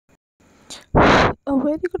A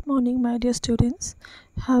very good morning, my dear students.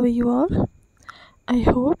 How are you all? I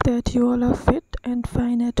hope that you all are fit and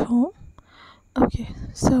fine at home. Okay,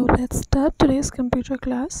 so let's start today's computer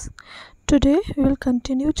class. Today we will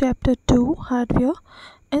continue chapter 2, hardware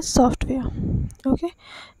and software. Okay,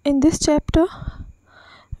 in this chapter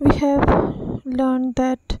we have learned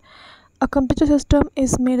that a computer system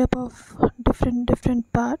is made up of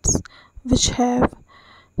different parts which have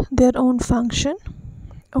their own function.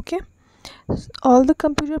 Okay, all the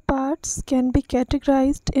computer parts can be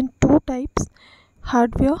categorized in two types,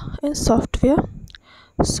 hardware and software.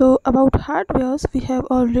 So about hardwares we have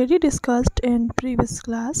already discussed in previous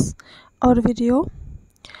class or video.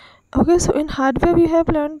 Okay, so in hardware we have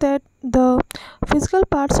learned that the physical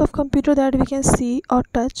parts of computer that we can see or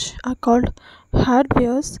touch are called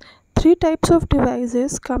hardwares. Three types of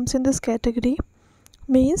devices comes in this category.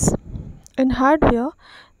 Means in hardware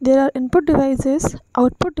there are input devices,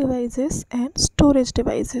 output devices and storage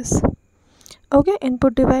devices. Okay,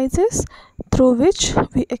 input devices through which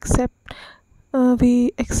we accept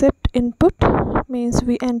input, means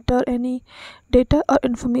we enter any data or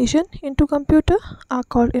information into computer, are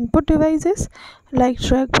called input devices, like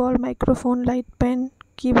trackball, microphone, light, pen,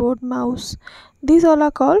 keyboard, mouse. These all are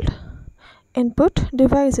called input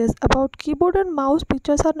devices. About keyboard and mouse,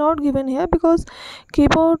 pictures are not given here because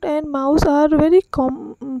keyboard and mouse are very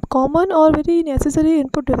common or very necessary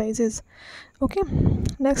input devices. Okay,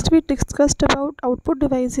 next we discussed about output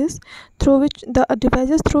devices, through which the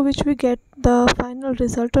devices through which we get the final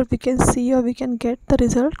result, or we can see or we can get the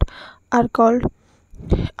result, are called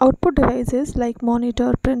output devices, like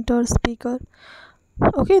monitor, printer, speaker.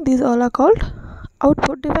 Okay, these all are called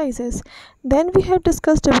output devices. Then we have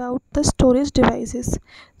discussed about the storage devices.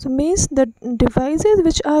 So means the devices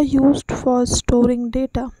which are used for storing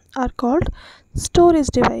data are called storage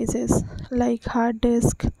devices, like hard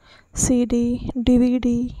disk, CD,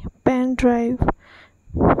 DVD, pen drive.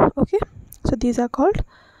 Okay, so these are called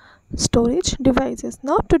storage devices.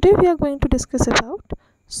 Now today we are going to discuss about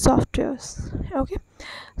softwares. Okay,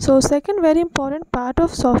 so second very important part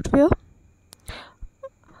of software,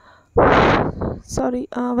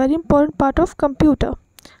 very important part of computer,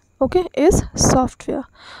 okay, is software.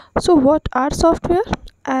 So what are software?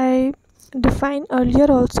 I defined earlier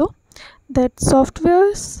also that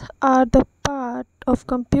softwares are the part of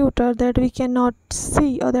computer that we cannot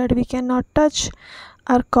see or that we cannot touch,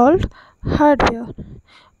 are called hardware.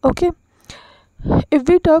 Okay, if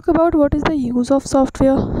we talk about what is the use of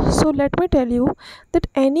software, so let me tell you that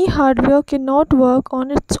any hardware cannot work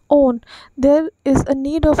on its own. There is a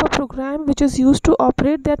need of a program which is used to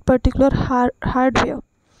operate that particular hardware.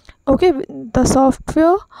 Okay, the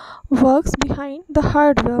software works behind the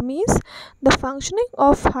hardware, means the functioning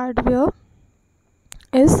of hardware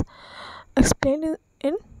is explained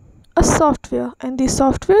in a software, and these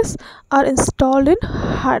softwares are installed in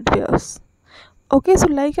hardwares. Okay, so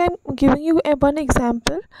like I'm giving you one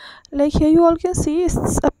example, like here you all can see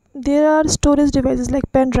there are storage devices like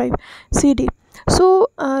pen drive, CD. So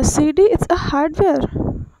CD, it's a hardware.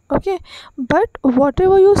 Okay, but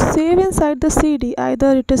whatever you save inside the CD,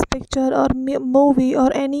 either it is picture or movie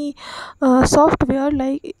or any software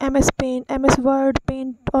like MS Paint, MS Word,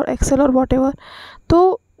 Paint or Excel or whatever,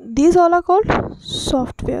 so these all are called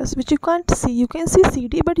softwares which you can't see. You can see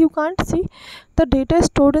CD but you can't see the data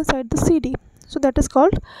stored inside the CD, so that is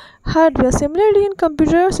called hardware. Similarly, in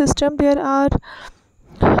computer system there are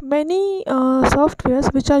many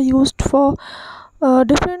softwares which are used for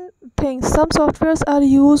different things. Some softwares are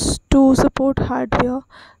used to support hardware,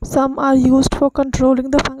 some are used for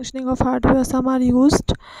controlling the functioning of hardware, some are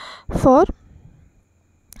used for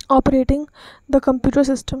operating the computer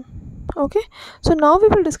system. Okay, so now we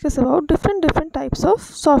will discuss about different types of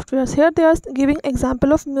softwares. Here they are giving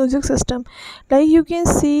example of music system, like you can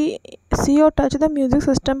see or touch the music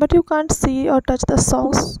system but you can't see or touch the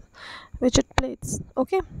songs which it plays.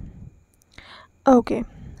 Okay,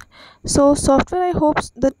 so software, I hope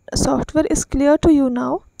that software is clear to you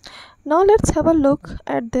now. Now let's have a look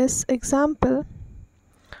at this example.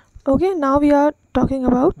 Okay, now we are talking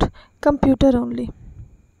about computer only.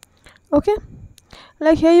 Okay,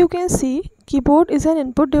 like here you can see keyboard is an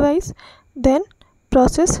input device, then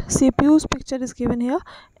process CPU's picture is given here,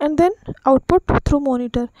 and then output through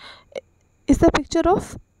monitor is the picture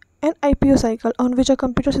of an IPO cycle on which a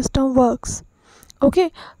computer system works.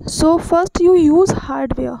 Okay, so first you use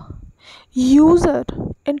hardware, user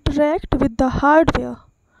interact with the hardware.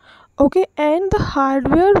 Okay, and the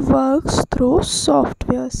hardware works through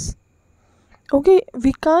softwares. Okay,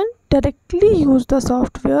 we can't directly use the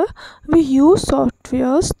software, we use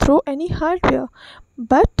softwares through any hardware,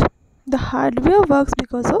 but The hardware works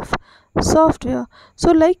because of software.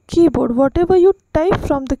 So like keyboard, whatever you type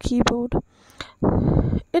from the keyboard,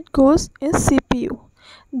 it goes in CPU.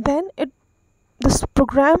 Then this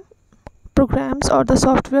programs or the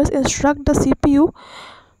softwares instruct the CPU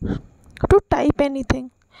to type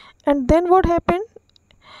anything. And then what happened?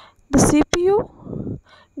 The CPU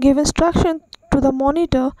give instruction to the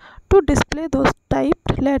monitor to display those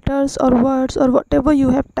typed letters or words or whatever you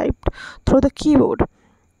have typed through the keyboard.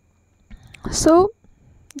 So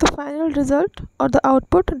the final result or the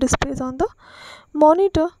output displays on the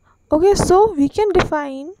monitor. Okay, so we can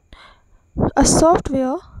define a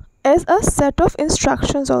software as a set of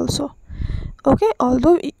instructions also. Okay,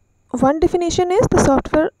 although one definition is the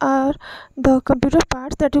software are the computer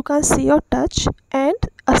parts that you can see or touch, and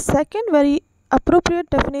a second very appropriate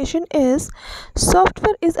definition is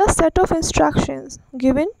software is a set of instructions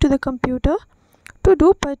given to the computer to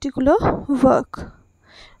do particular work.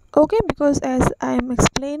 Okay, because as I am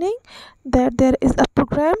explaining that there is a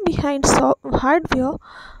program behind hardware,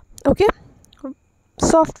 okay,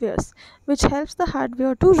 softwares which helps the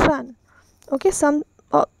hardware to run. Okay, some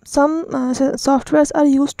softwares are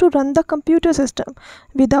used to run the computer system.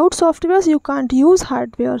 Without softwares you can't use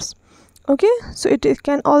hardwares. Okay, so it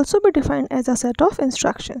can also be defined as a set of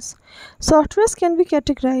instructions. Softwares can be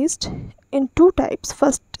categorized in two types.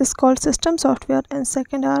 First is called system software and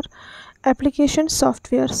second are application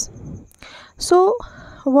softwares. So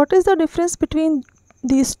what is the difference between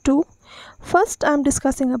these two? First I am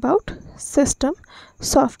discussing about system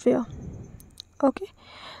software. Okay,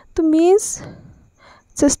 so means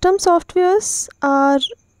system softwares are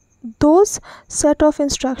those set of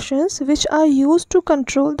instructions which are used to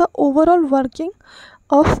control the overall working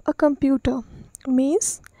of a computer.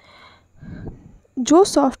 Means जो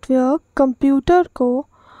software computer को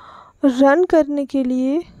run करने के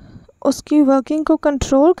लिए उसकी working को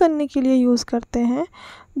control करने के लिए यूज़ करते हैं,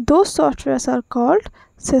 those softwares are called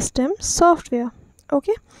system software.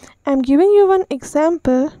 Okay, I'm giving you one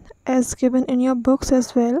example as given in your books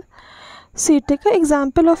as well. See, take an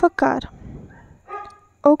example of a car.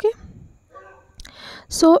 Okay,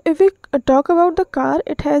 so if we talk about the car,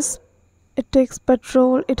 it takes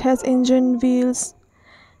petrol, it has engine, wheels.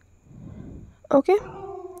 Okay,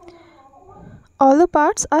 all the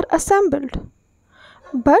parts are assembled,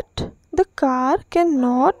 but the car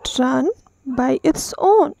cannot run by its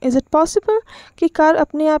own. Is it possible कि car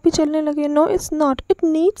अपने आप ही चलने लगे? No, it's not. It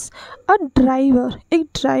needs a driver. एक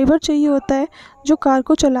driver चाहिए होता है जो कार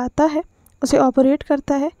को चलाता है, उसे ऑपरेट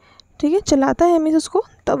करता है. ठीक है, चलाता है मीन्स उसको,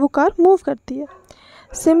 तब वो कार मूव करती है.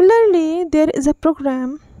 Similarly, there is a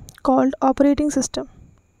program called operating system.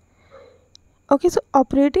 Okay, so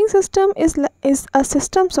operating system is a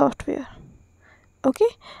system software. Okay,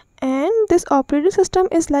 and this operating system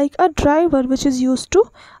is like a driver which is used to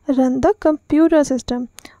run the computer system.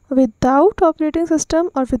 Without operating system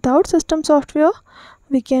or without system software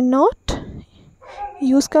we cannot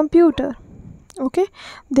use computer. Okay,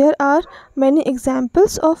 there are many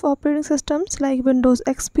examples of operating systems like Windows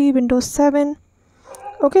XP, Windows 7,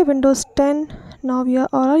 okay, Windows 10. Now we are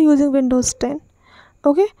all are using Windows 10.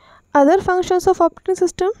 Okay, other functions of operating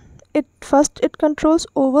system, it controls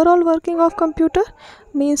overall working of computer,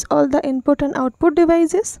 means all the input and output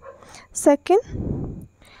devices. Second,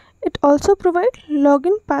 it also provide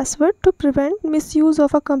login password to prevent misuse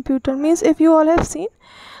of a computer. Means if you all have seen,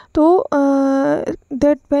 so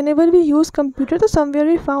that whenever we use computer, so somewhere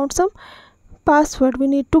we found some password, we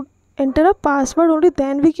need to enter a password, only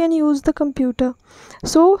then we can use the computer.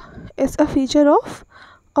 So it's a feature of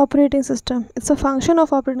operating system, it's a function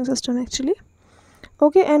of operating system actually.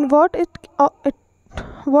 Okay, and what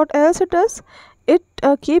else it does, it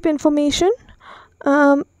keep information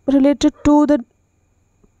related to the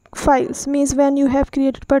files. Means when you have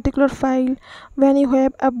created particular file, when you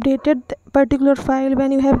have updated particular file,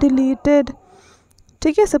 when you have deleted.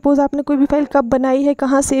 ठीक है, suppose आपने कोई भी file कब बनाई है,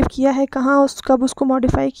 कहाँ save किया है, कहाँ कब उसको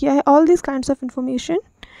मॉडिफाई किया है, all these kinds of information,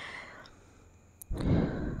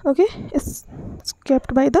 okay, is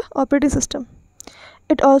kept by the operating system.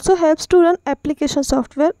 It also helps to run application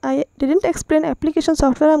software. I didn't explain application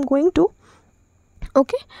software, I'm going to.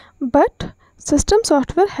 Okay, but system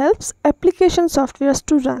software helps application softwares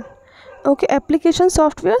to run. Okay, application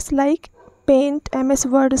softwares like Paint, MS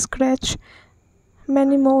Word, Scratch,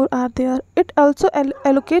 many more are there. It also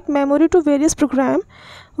allocate memory to various program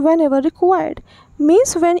whenever required.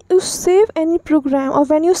 Means when you save any program or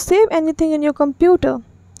when you save anything in your computer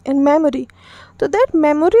in memory, so that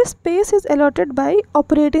memory space is allotted by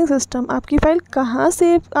operating system. आपकी file कहाँ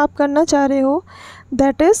save आप करना चाह रहे हो,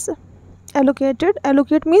 that is allocated.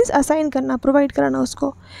 Allocate means assign करना, provide कराना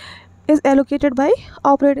उसको. is allocated by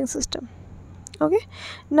operating system. Okay,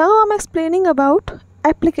 now I'm explaining about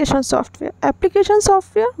application software. Application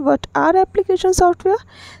software, what are application software?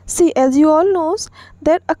 See, as you all knows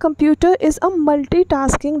that a computer is a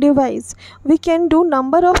multitasking device. We can do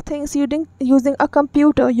number of things using a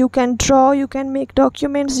computer. You can draw, you can make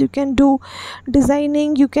documents, you can do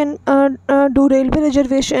designing, you can do railway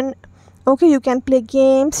reservation. Okay, you can play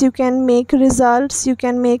games, you can make results, you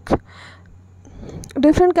can make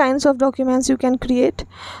different kinds of documents you can create.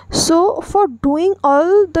 So for doing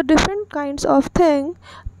all the different kinds of thing,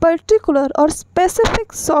 particular or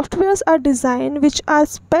specific softwares are designed which are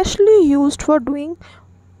specially used for doing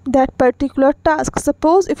that particular task.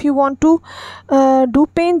 Suppose if you want to do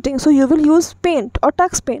painting, so you will use Paint or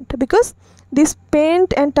Tux Paint, because this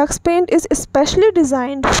Paint and Tux Paint is especially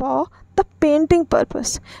designed for the painting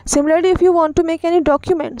purpose. Similarly, if you want to make any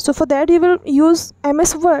document, so for that you will use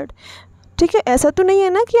MS Word. ठीक है, ऐसा तो नहीं है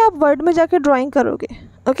ना कि आप word में जाके ड्राइंग करोगे.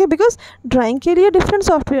 ओके, बिकॉज ड्राइंग के लिए डिफरेंट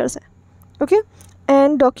सॉफ्टवेयर्स हैं. ओके,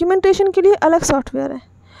 एंड डॉक्यूमेंटेशन के लिए अलग सॉफ्टवेयर है.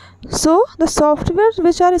 So the software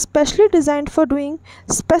which are specially designed for doing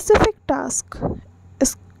specific task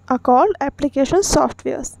are called application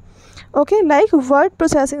softwares. Okay, like word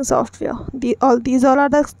processing software. These all are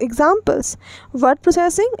the examples. Word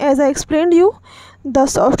processing, as I explained you, the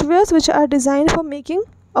softwares which are designed for making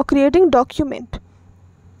or creating document.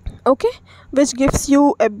 Okay, which gives you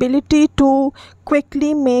ability to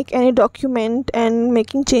quickly make any document and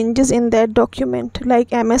making changes in that document,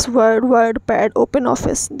 like MS Word, WordPad,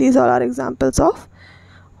 OpenOffice. These all are examples of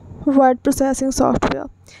word processing software.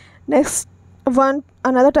 Next one,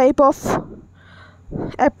 another type of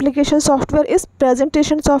application software is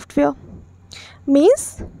presentation software.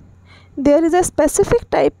 Means there is a specific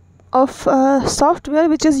type of software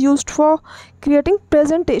which is used for creating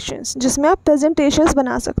presentations, जिसमें आप presentations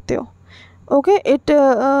बना सकते हो. Okay, it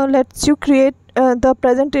lets you create the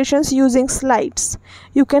presentations using slides.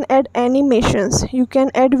 You can add animations, you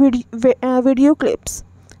can add video clips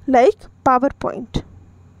like PowerPoint.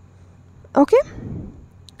 Okay,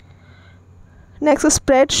 next,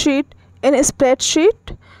 spreadsheet. In a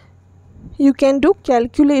spreadsheet you can do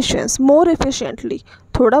calculations more efficiently.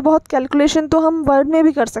 थोड़ा बहुत calculation तो हम word में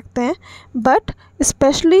भी कर सकते हैं, but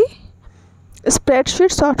specially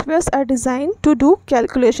spreadsheet softwares are design to do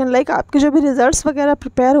calculation. Like आपके जो भी रिजल्ट्स वगैरह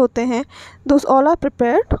प्रिपेयर होते हैं, दोस all are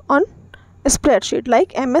prepared on spreadsheet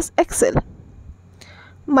like MS Excel.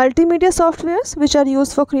 Multimedia softwares which are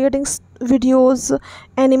used for creating videos,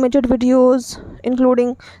 animated videos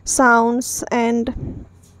including sounds and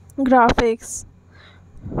graphics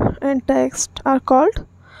and text are called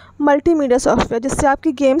multimedia software, जिससे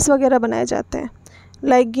आपकी games वगैरह बनाए जाते हैं.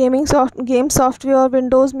 Like game software,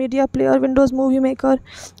 Windows media player, Windows movie maker,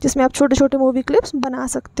 जिसमें आप छोटे छोटे मूवी क्लिप्स बना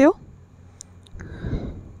सकते हो.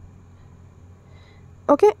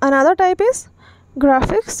 Okay, another type is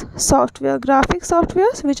graphics software. Graphic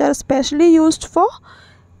software which are specially used for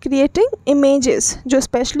creating images, जो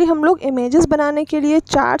स्पेशली हम लोग इमेजेस बनाने के लिए,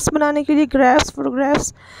 चार्ट्स बनाने के लिए, ग्राफ्स,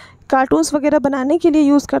 फोटोग्राफ्स, कार्टून्स वगैरह बनाने के लिए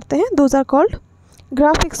यूज़ करते हैं. Those are called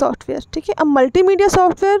graphic software. ठीक है, अब मल्टीमीडिया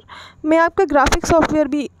सॉफ्टवेयर में आपका ग्राफिक सॉफ्टवेयर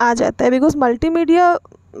भी आ जाता है, because multimedia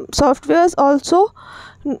softwares also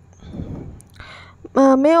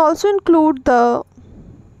may also include the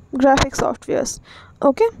graphic softwares.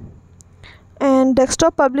 Okay, and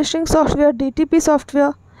desktop publishing software, DTP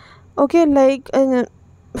software. Okay, like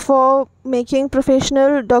for making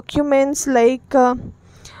professional documents like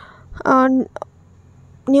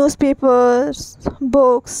newspapers,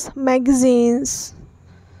 books, magazines.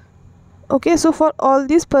 Okay, so for all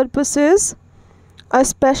these purposes a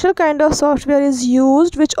special kind of software is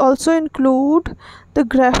used which also include the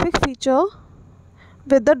graphic feature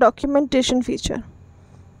with the documentation feature.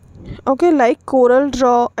 Okay, like Corel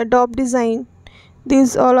Draw, Adobe Design.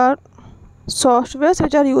 These all are softwares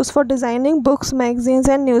which are used for designing books, magazines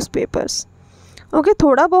and newspapers. Okay,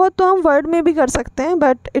 थोड़ा बहुत तो हम word में भी कर सकते हैं,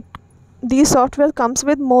 but these software comes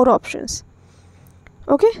with more options.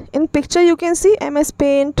 Okay, in picture you can see MS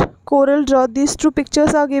Paint, Corel Draw. These two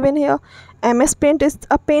pictures are given here. MS Paint is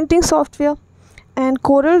a painting software and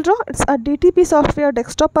Corel Draw, it's a DTP software,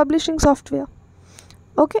 desktop publishing software.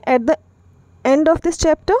 Okay, at the end of this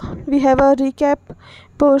chapter we have a recap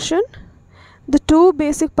portion. The two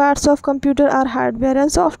basic parts of computer are hardware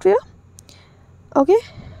and software. Okay,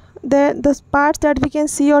 the parts that we can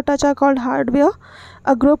see or touch are called hardware.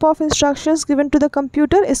 A group of instructions given to the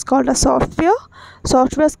computer is called a software.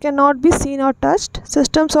 Softwares cannot be seen or touched.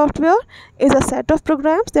 System software is a set of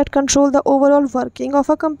programs that control the overall working of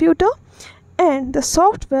a computer, and the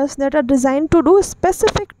softwares that are designed to do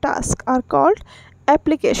specific tasks are called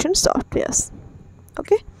application softwares.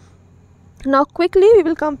 Okay, Now quickly we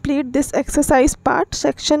will complete this exercise part.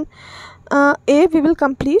 Section A we will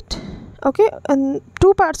complete, okay, and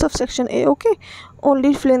two parts of section A, okay.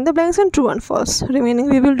 Only fill in the blanks and true and false, remaining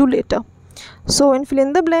we will do later. So in fill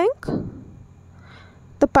in the blank,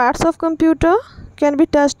 the parts of computer can be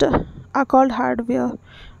touched are called hardware,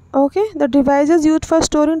 okay. The devices used for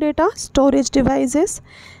storing data, storage devices.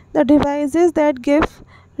 The devices that give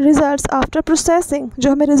results after processing,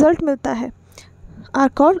 जो हमें result मिलता है, are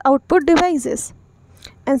called output devices.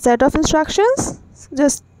 And set of instructions,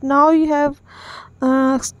 just now you have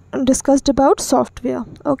discussed about software,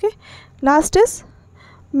 okay. Last is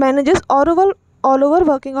manages all over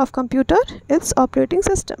working of computer, its operating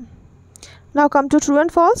system. Now come to true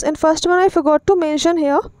and false. And first one I forgot to mention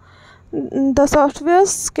here, the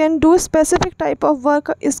softwares can do a specific type of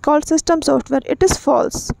work is called system software. It is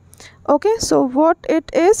false, okay. So what it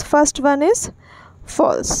is, first one is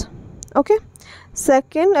false, okay.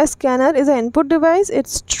 Second, a scanner is an input device,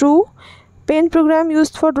 it's true. Paint program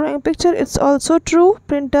used for drawing picture, it's also true.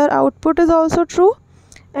 Printer output is also true.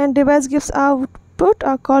 And device gives output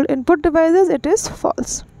are called input devices, it is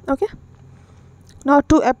false, okay. Now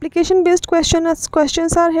two application based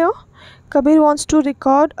questions are here. Kabir wants to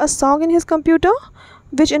record a song in his computer.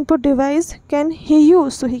 Which input device can he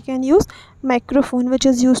use? So he can use microphone, which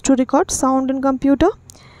is used to record sound in computer.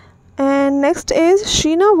 And next is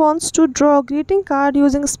Sheena wants to draw a greeting card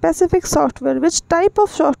using specific software. Which type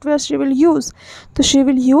of software she will use? So she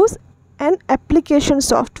will use an application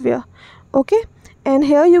software, okay. And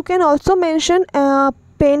here you can also mention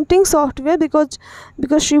painting software because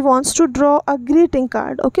she wants to draw a greeting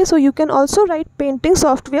card, okay. So you can also write painting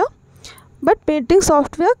software, but painting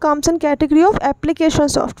software comes in category of application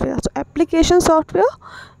software. So application software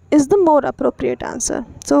is the more appropriate answer.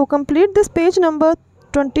 So complete this page number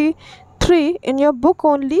 23 in your book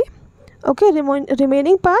only, okay.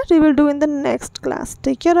 Remaining part we will do in the next class.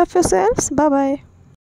 Take care of yourselves. Bye bye.